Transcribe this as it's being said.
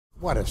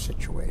What a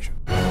situation.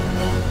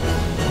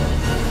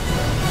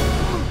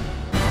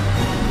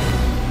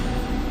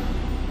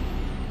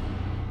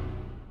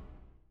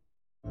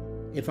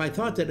 If I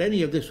thought that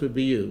any of this would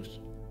be used,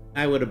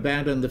 I would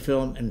abandon the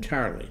film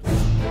entirely.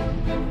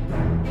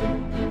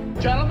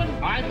 Gentlemen,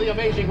 I'm the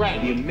Amazing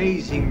Randy. The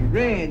Amazing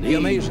Randy. The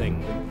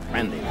Amazing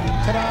Randy.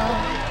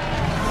 Ta-da!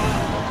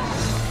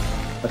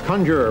 A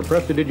conjurer,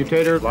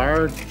 prestidigitator,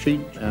 liar,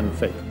 cheat, and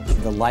fake.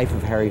 The life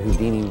of Harry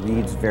Houdini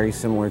reads very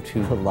similar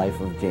to the life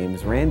of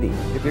James Randi.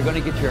 If you're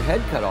going to get your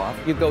head cut off,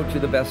 you go to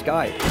the best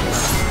guy.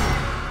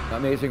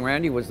 Amazing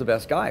Randy was the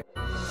best guy.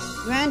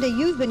 Randi,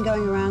 you've been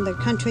going around the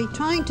country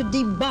trying to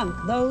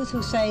debunk those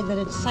who say that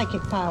it's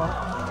psychic power.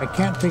 I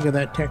can't think of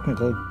that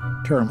technical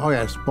term. Oh,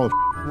 yes, both.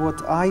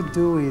 What I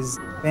do is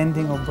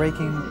bending or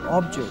breaking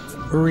objects.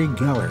 Uri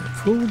Gellar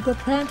fooled the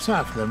pants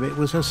off them. It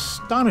was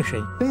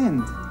astonishing.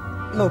 Bend.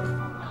 Look.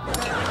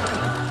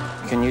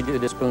 Can you do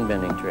the spoon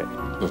bending trick?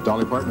 Does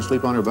Dolly Parton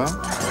sleep on her back?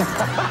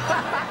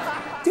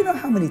 Do you know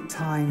how many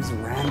times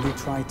Randi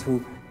tried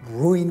to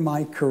ruin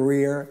my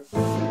career?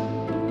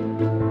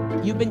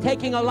 You've been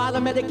taking a lot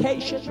of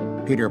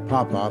medication. Peter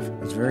Popoff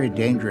is a very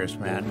dangerous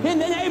man. In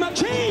the name of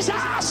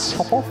Jesus!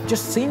 Popoff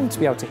just seemed to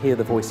be able to hear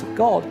the voice of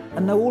God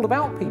and know all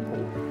about people.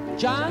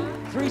 John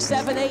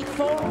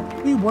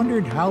 3784. We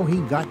wondered how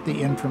he got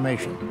the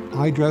information.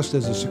 I dressed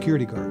as a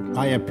security guard.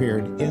 I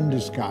appeared in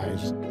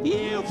disguise.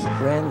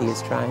 Randi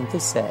is trying to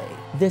say,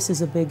 this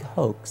is a big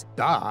hoax.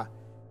 I'll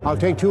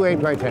take 2 8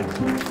 by 10.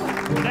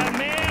 That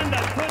man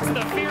that puts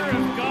the fear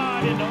of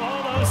God into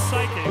all those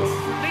psychics.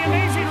 The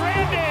Amazing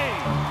Randy!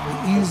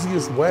 The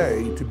easiest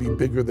way to be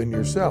bigger than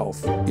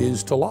yourself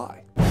is to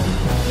lie. I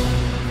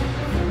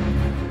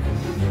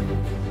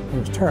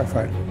was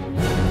terrified.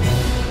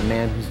 A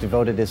man who's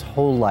devoted his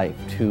whole life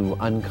to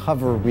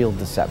uncover real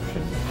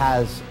deception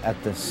has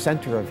at the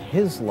center of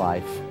his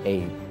life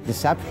a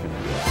deception.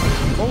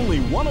 Only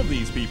one of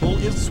these people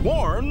is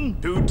sworn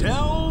to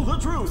tell the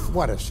truth.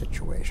 What a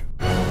situation.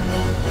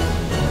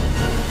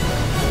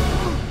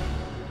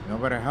 No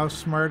matter how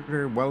smart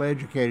or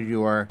well-educated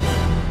you are,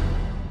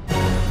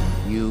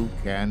 you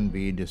can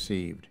be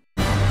deceived.